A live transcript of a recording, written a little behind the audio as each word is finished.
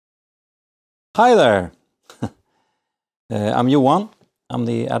Hi there! I'm Johan. I'm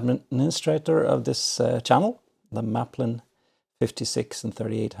the administrator of this channel, the Maplin 56 and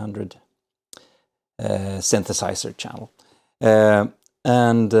 3800 synthesizer channel. As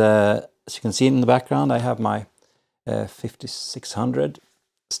you can see in the background, I have my 5600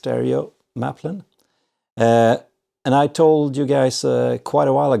 stereo Maplin. And I told you guys quite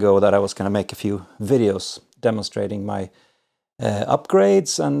a while ago that I was going to make a few videos demonstrating my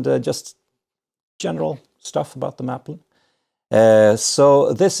upgrades and just general stuff about the Maplin.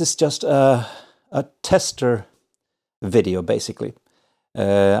 So this is just a tester video, basically.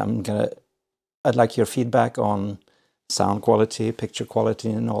 I'd like your feedback on sound quality, picture quality,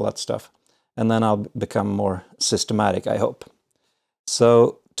 and all that stuff. And then I'll become more systematic, I hope.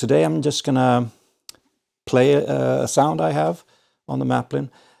 So today I'm just gonna play a sound I have on the Maplin.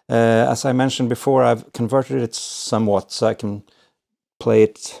 As I mentioned before, I've converted it somewhat so I can play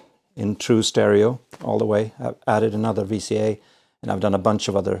it in true stereo all the way. I've added another VCA and I've done a bunch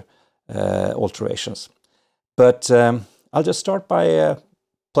of other alterations. But I'll just start by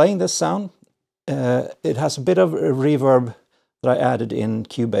playing this sound. It has a bit of a reverb that I added in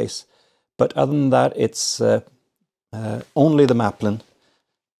Cubase, but other than that it's only the Maplin.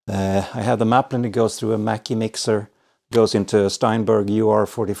 I have the Maplin that goes through a Mackie mixer, goes into Steinberg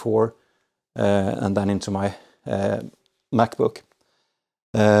UR44 and then into my MacBook.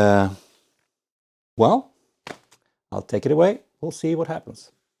 Well, I'll take it away. We'll see what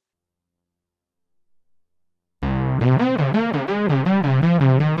happens.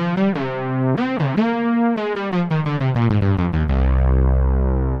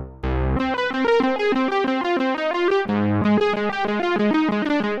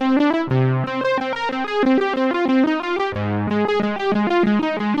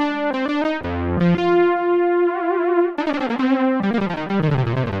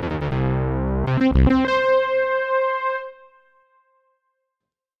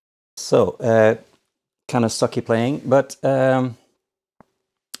 So, kind of sucky playing, but that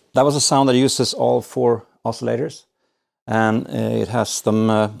was a sound that uses all 4 oscillators, and it has them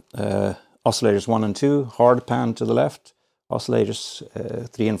oscillators 1 and 2, hard pan to the left, oscillators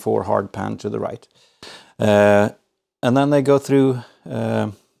 3 and 4, hard pan to the right. And then they go through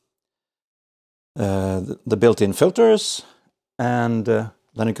the built-in filters, and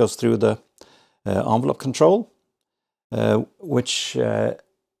then it goes through the envelope control, to which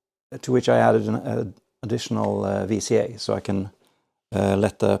I added an additional VCA, so I can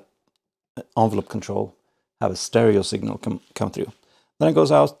let the envelope control have a stereo signal come through. Then it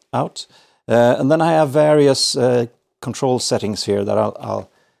goes out, and then I have various control settings here that I'll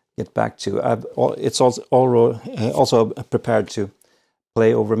get back to. It's also prepared to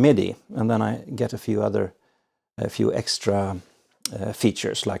play over MIDI, and then I get a few extra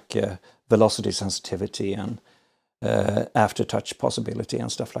features like velocity sensitivity and aftertouch possibility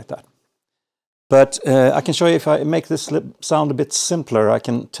and stuff like that. But I can show you, if I make this sound a bit simpler, I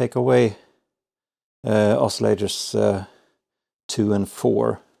can take away oscillators 2 and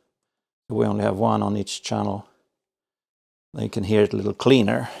 4. We only have 1 on each channel. Then you can hear it a little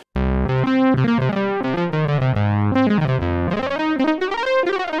cleaner.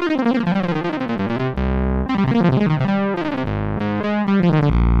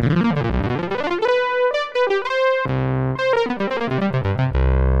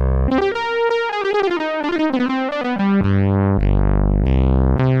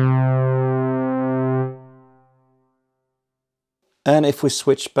 And if we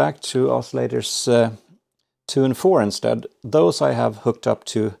switch back to oscillators 2 and 4 instead, those I have hooked up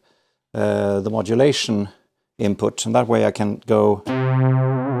to the modulation input, and that way I can go,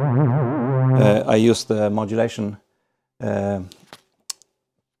 I use the modulation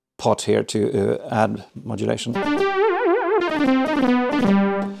pot here to add modulation.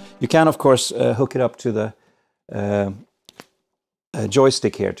 You can of course hook it up to the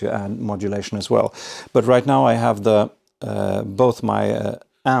joystick here to add modulation as well, but right now I have the both my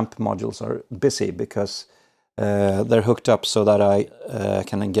amp modules are busy because they're hooked up so that I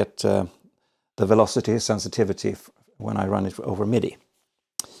can get the velocity sensitivity when I run it over MIDI.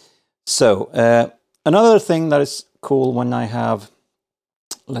 So another thing that is cool when I have,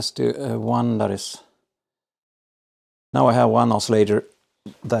 let's do one that is, now I have one oscillator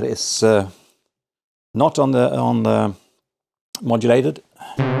that is not on the modulated.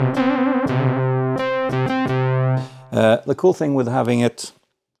 The cool thing with having it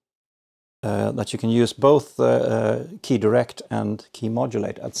that you can use both key direct and key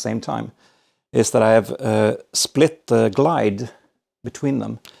modulate at the same time is that I have split the glide between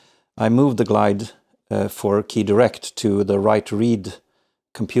them. I moved the glide for key direct to the right read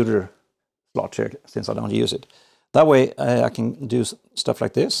computer slot here since I don't use it. That way I can do stuff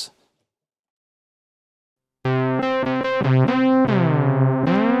like this.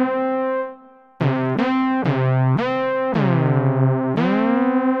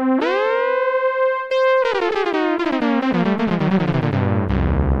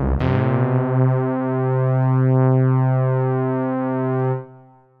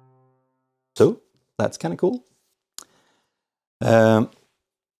 So that's kind of cool.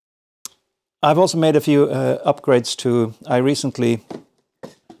 I've also made a few upgrades to. I recently,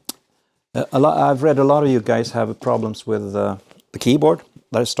 I've read a lot of you guys have problems with the keyboard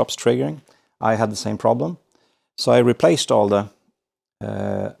that it stops triggering. I had the same problem, so I replaced all the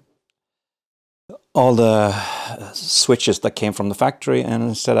switches that came from the factory, and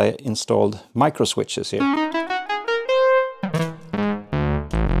instead I installed micro switches here.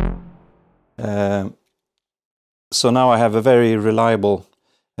 So now I have a very reliable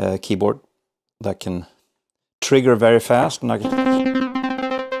keyboard that can trigger very fast, and I can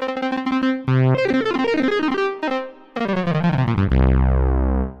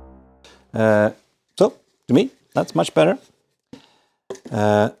so to me that's much better.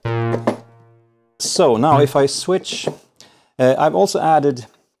 So now if I switch, I've also added,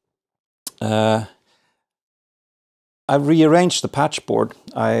 I've rearranged the patchboard.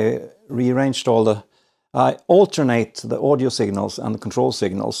 I rearranged all the, I alternate the audio signals and the control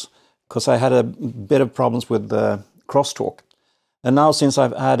signals because I had a bit of problems with the crosstalk. And now since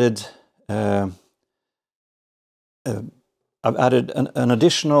I've added an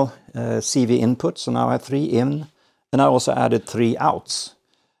additional CV input, so now I have 3 in, and I also added 3 outs.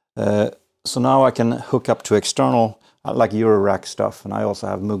 So now I can hook up to external, like Eurorack stuff, and I also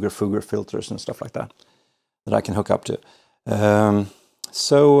have Mooger-Fooger filters and stuff like that that I can hook up to.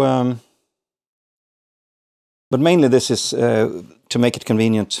 But mainly this is to make it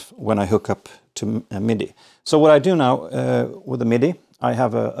convenient when I hook up to MIDI. So what I do now with the MIDI, I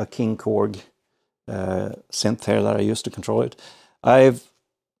have a King Korg synth here that I use to control it. I've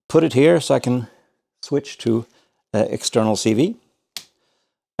put it here so I can switch to external CV.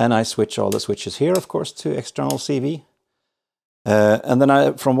 And I switch all the switches here, of course, to external CV. And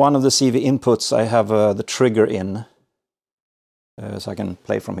then from one of the CV inputs, I have the trigger in, so I can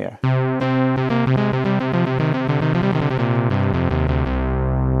play from here.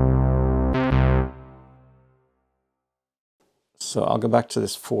 So I'll go back to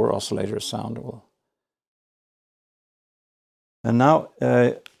this 4 oscillator sound. And now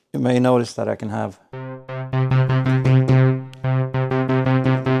you may notice that I can have.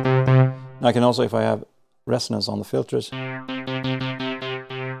 I can also, if I have resonance on the filters,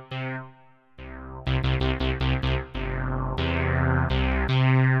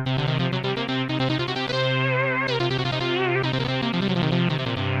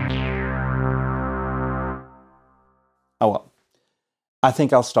 oh well, I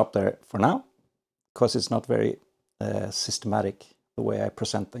think I'll stop there for now, because it's not very systematic the way I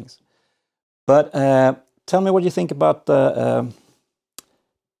present things. But tell me what you think about the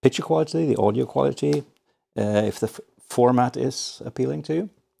picture quality, the audio quality, if the format is appealing to you,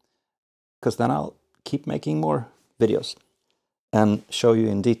 because then I'll keep making more videos and show you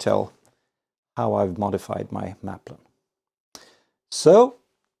in detail how I've modified my Maplin. So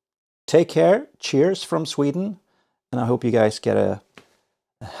take care, cheers from Sweden, and I hope you guys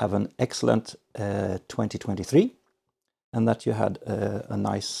have an excellent 2023 and that you had a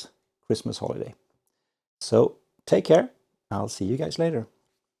nice Christmas holiday. So take care, I'll see you guys later.